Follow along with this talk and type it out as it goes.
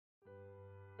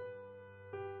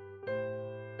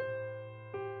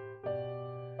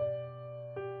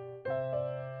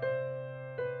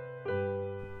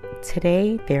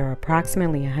Today, there are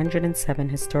approximately 107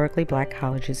 historically black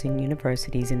colleges and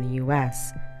universities in the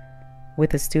U.S.,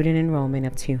 with a student enrollment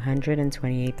of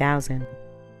 228,000.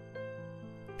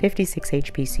 56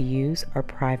 HBCUs are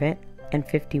private and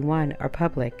 51 are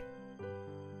public.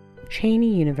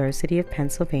 Cheyney University of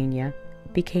Pennsylvania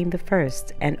became the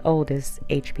first and oldest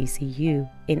HBCU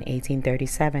in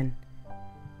 1837.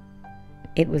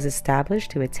 It was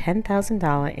established to a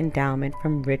 $10,000 endowment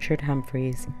from Richard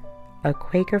Humphreys, a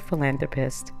Quaker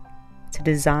philanthropist, to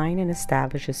design and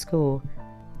establish a school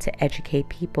to educate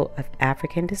people of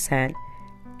African descent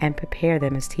and prepare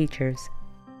them as teachers.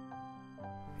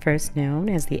 First known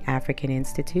as the African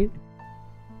Institute,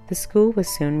 the school was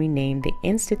soon renamed the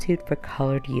Institute for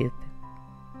Colored Youth.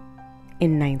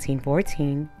 In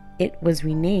 1914, it was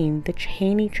renamed the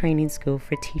Cheyney Training School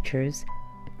for Teachers,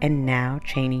 and now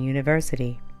Cheyney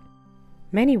University.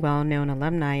 Many well-known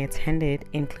alumni attended,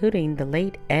 including the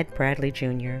late Ed Bradley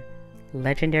Jr.,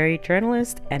 legendary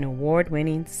journalist and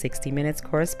award-winning 60 Minutes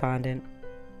correspondent.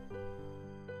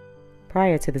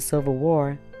 Prior to the Civil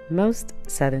War, most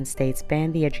Southern states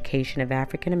banned the education of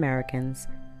African Americans,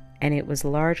 and it was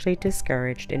largely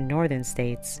discouraged in Northern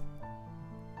states.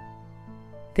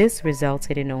 This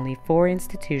resulted in only 4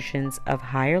 institutions of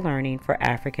higher learning for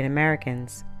African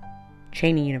Americans: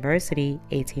 Cheyney University,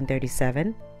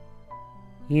 1837,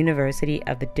 University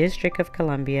of the District of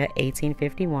Columbia,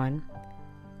 1851,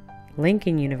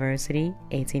 Lincoln University,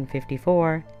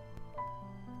 1854,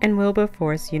 and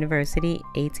Wilberforce University,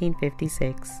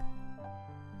 1856.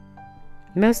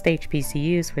 Most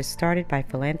HBCUs were started by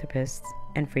philanthropists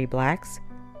and free blacks,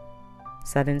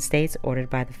 Southern states ordered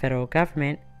by the federal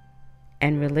government,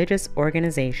 and religious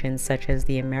organizations such as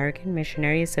the American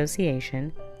Missionary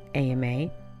Association, AMA,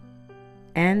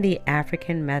 and the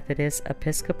African Methodist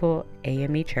Episcopal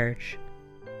AME Church.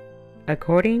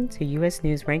 According to U.S.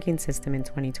 News ranking system in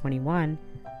 2021,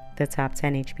 the top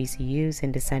 10 HBCUs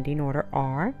in descending order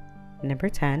are: number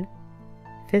 10,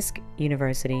 Fisk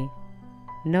University.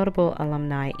 Notable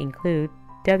alumni include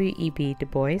W.E.B. Du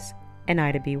Bois and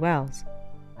Ida B. Wells.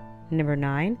 Number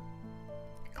 9,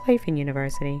 Clayton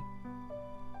University,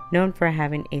 known for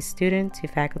having a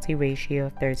student-to-faculty ratio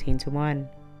of 13:1.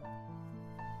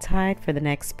 Tied for the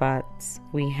next spots,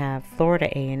 we have Florida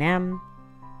A&M.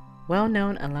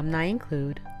 Well-known alumni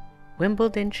include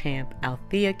Wimbledon champ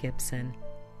Althea Gibson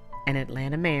and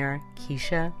Atlanta Mayor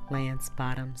Keisha Lance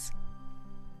Bottoms.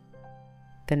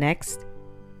 The next,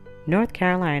 North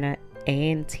Carolina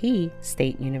A&T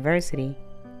State University.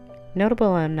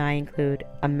 Notable alumni include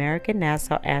American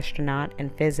NASA astronaut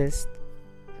and physicist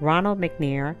Ronald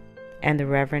McNair and the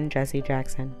Reverend Jesse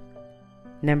Jackson.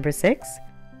 Number 6,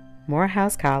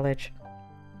 Morehouse College.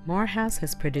 Morehouse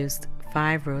has produced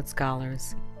 5 Rhodes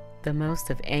Scholars, the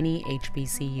most of any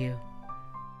HBCU.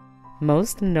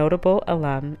 Most notable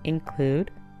alum include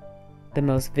the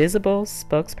most visible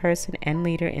spokesperson and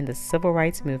leader in the civil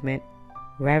rights movement,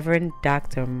 Reverend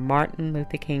Dr. Martin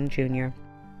Luther King Jr.,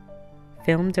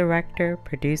 film director,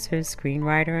 producer,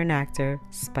 screenwriter, and actor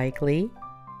Spike Lee,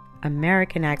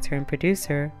 American actor and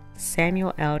producer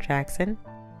Samuel L. Jackson,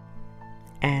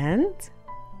 and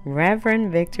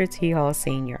Reverend Victor T. Hall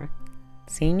Sr.,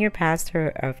 senior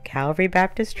pastor of Calvary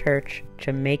Baptist Church,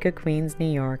 Jamaica, Queens,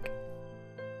 New York.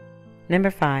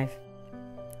 Number 5,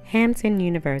 Hampton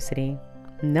University.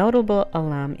 Notable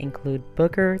alum include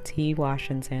Booker T.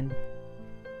 Washington.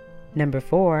 Number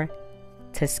 4,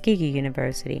 Tuskegee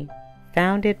University.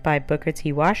 Founded by Booker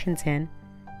T. Washington,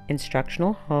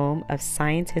 instructional home of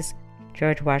scientist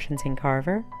George Washington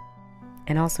Carver,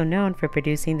 and also known for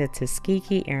producing the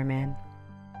Tuskegee Airmen.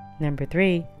 Number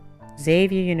 3,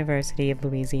 Xavier University of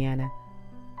Louisiana,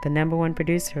 the #1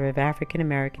 producer of African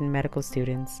American medical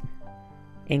students,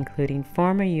 including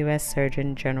former U.S.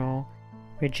 Surgeon General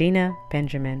Regina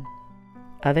Benjamin.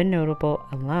 Other notable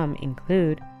alum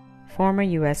include former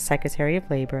U.S. Secretary of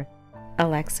Labor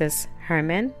Alexis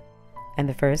Herman and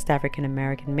the first African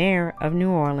American mayor of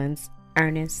New Orleans,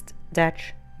 Ernest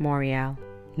Dutch Morial.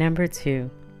 Number 2,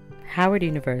 Howard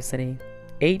University,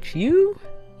 HU,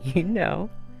 you know,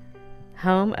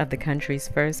 home of the country's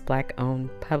first black-owned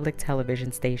public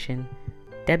television station,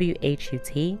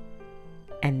 WHUT,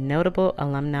 and notable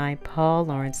alumni Paul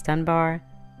Laurence Dunbar,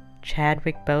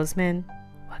 Chadwick Boseman,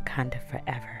 Wakanda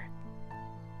Forever,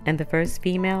 and the first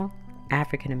female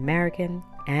African American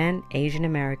and Asian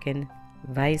American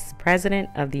Vice President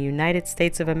of the United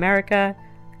States of America,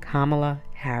 Kamala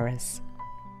Harris.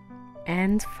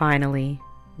 And finally,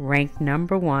 ranked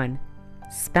number 1,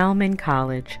 Spelman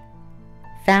College.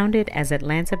 Founded as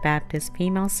Atlanta Baptist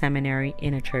Female Seminary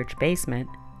in a church basement,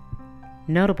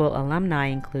 notable alumni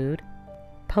include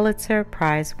Pulitzer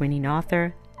Prize-winning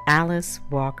author Alice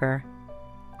Walker,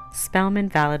 Spelman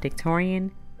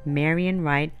valedictorian Marian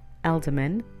Wright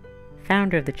Elderman,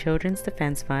 founder of the Children's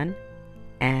Defense Fund,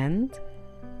 and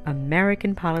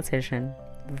American politician,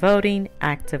 voting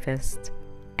activist,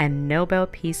 and Nobel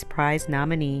Peace Prize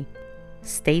nominee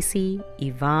Stacey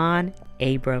Yvonne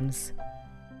Abrams.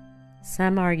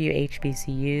 Some argue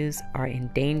HBCUs are in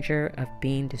danger of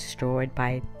being destroyed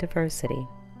by diversity.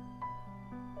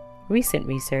 Recent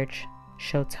research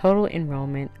showed total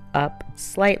enrollment up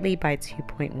slightly by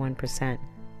 2.1%,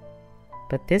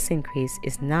 but this increase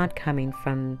is not coming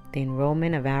from the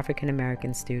enrollment of African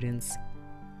American students.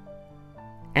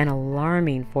 An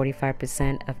alarming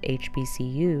 45% of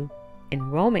HBCU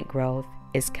enrollment growth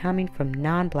is coming from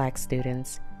non-Black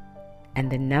students,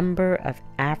 and the number of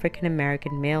African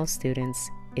American male students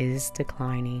is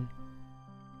declining.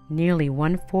 Nearly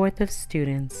 1/4 of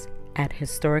students at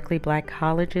historically Black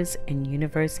colleges and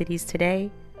universities today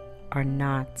are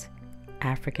not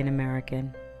African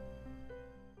American.